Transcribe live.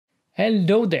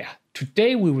Hello there!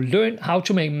 Today we will learn how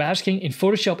to make masking in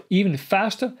Photoshop even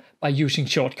faster by using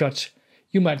shortcuts.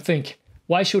 You might think,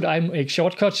 why should I make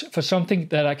shortcuts for something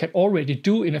that I can already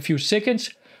do in a few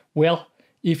seconds? Well,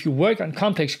 if you work on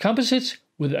complex composites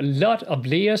with a lot of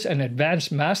layers and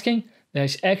advanced masking, there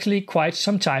is actually quite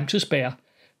some time to spare.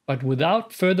 But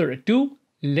without further ado,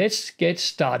 let's get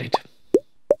started.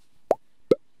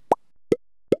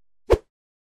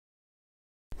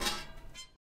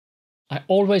 I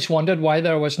always wondered why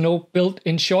there was no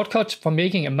built-in shortcuts for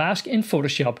making a mask in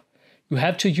Photoshop. You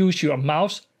have to use your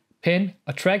mouse, pen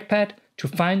or trackpad to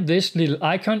find this little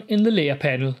icon in the layer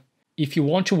panel. If you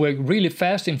want to work really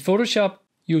fast in Photoshop,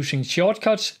 using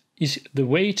shortcuts is the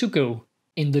way to go.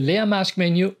 In the layer mask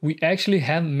menu, we actually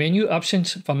have menu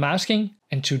options for masking,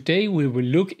 and today we will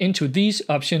look into these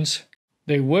options.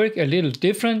 They work a little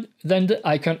different than the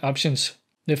icon options.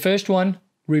 The first one,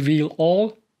 Reveal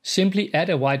All, simply add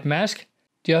a white mask,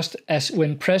 just as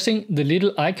when pressing the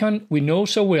little icon we know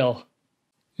so well.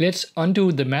 Let's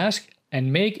undo the mask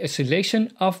and make a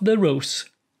selection of the rows.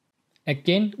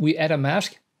 Again, we add a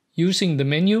mask using the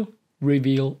menu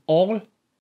Reveal All.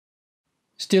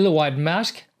 Still a white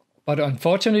mask, but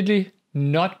unfortunately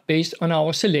not based on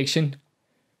our selection.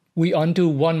 We undo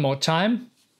one more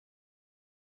time.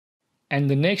 And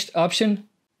the next option,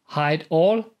 Hide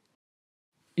All,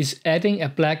 is adding a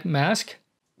black mask.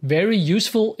 Very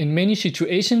useful in many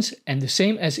situations and the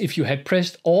same as if you had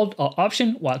pressed Alt or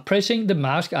Option while pressing the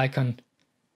mask icon.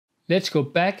 Let's go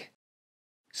back,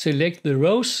 select the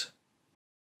rows,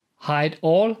 hide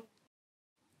all.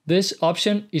 This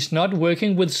option is not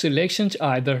working with selections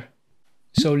either.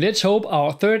 So let's hope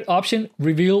our third option,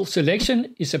 Reveal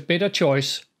Selection, is a better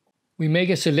choice. We make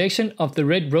a selection of the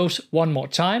red rows one more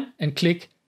time and click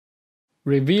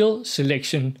Reveal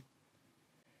Selection.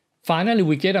 Finally,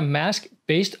 we get a mask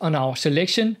based on our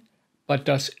selection, but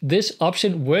does this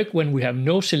option work when we have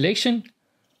no selection?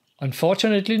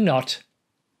 Unfortunately not.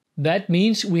 That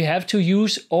means we have to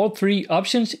use all three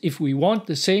options if we want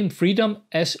the same freedom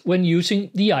as when using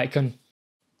the icon.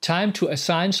 Time to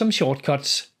assign some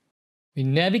shortcuts. We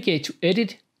navigate to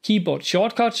Edit, Keyboard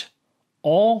Shortcuts,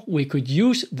 or we could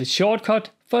use the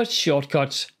shortcut for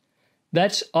shortcuts.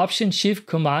 That's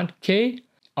Option-Shift-Command-K.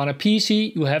 On a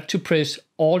PC, you have to press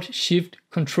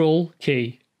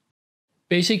Alt-Shift-Control-K.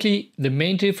 Basically, the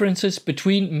main differences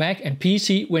between Mac and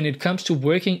PC when it comes to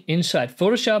working inside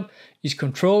Photoshop is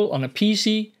Control on a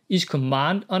PC is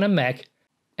Command on a Mac,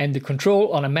 and the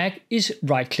Control on a Mac is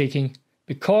right-clicking,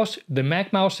 because the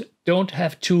Mac mouse don't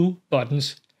have two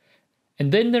buttons.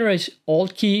 And then there is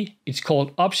Alt key, it's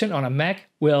called Option on a Mac,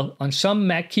 well, on some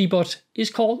Mac keyboards it's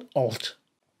called Alt.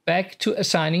 Back to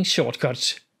assigning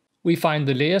shortcuts. We find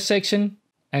the layer section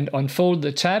and unfold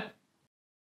the tab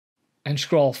and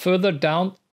scroll further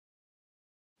down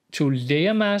to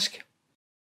layer mask.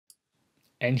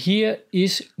 And here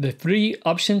is the three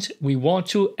options we want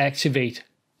to activate.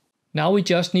 Now we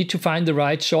just need to find the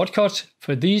right shortcuts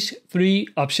for these three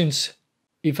options.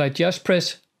 If I just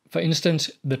press, for instance,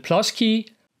 the plus key,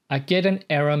 I get an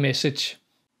error message.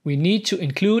 We need to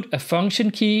include a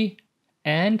function key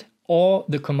and or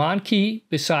the command key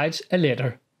besides a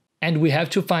letter. And we have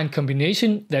to find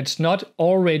combination that's not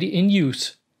already in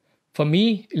use. For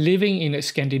me, living in a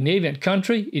Scandinavian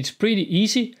country, it's pretty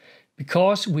easy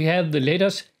because we have the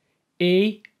letters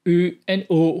A, Ö and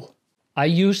O. I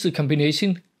use the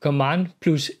combination Command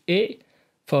plus A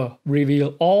for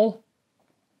Reveal All,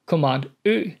 Command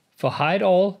Ö for Hide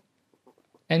All,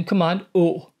 and Command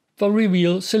O for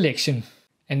Reveal Selection.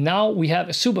 And now we have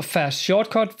a super fast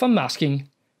shortcut for masking.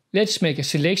 Let's make a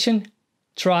selection.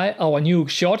 Try our new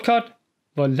shortcut.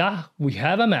 Voila, we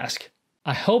have a mask.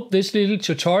 I hope this little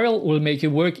tutorial will make it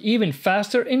work even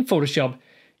faster in Photoshop.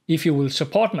 If you will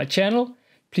support my channel,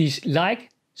 please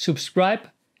like, subscribe,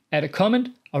 add a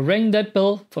comment or ring that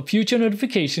bell for future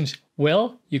notifications.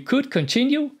 Well, you could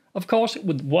continue, of course,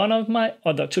 with one of my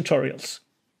other tutorials.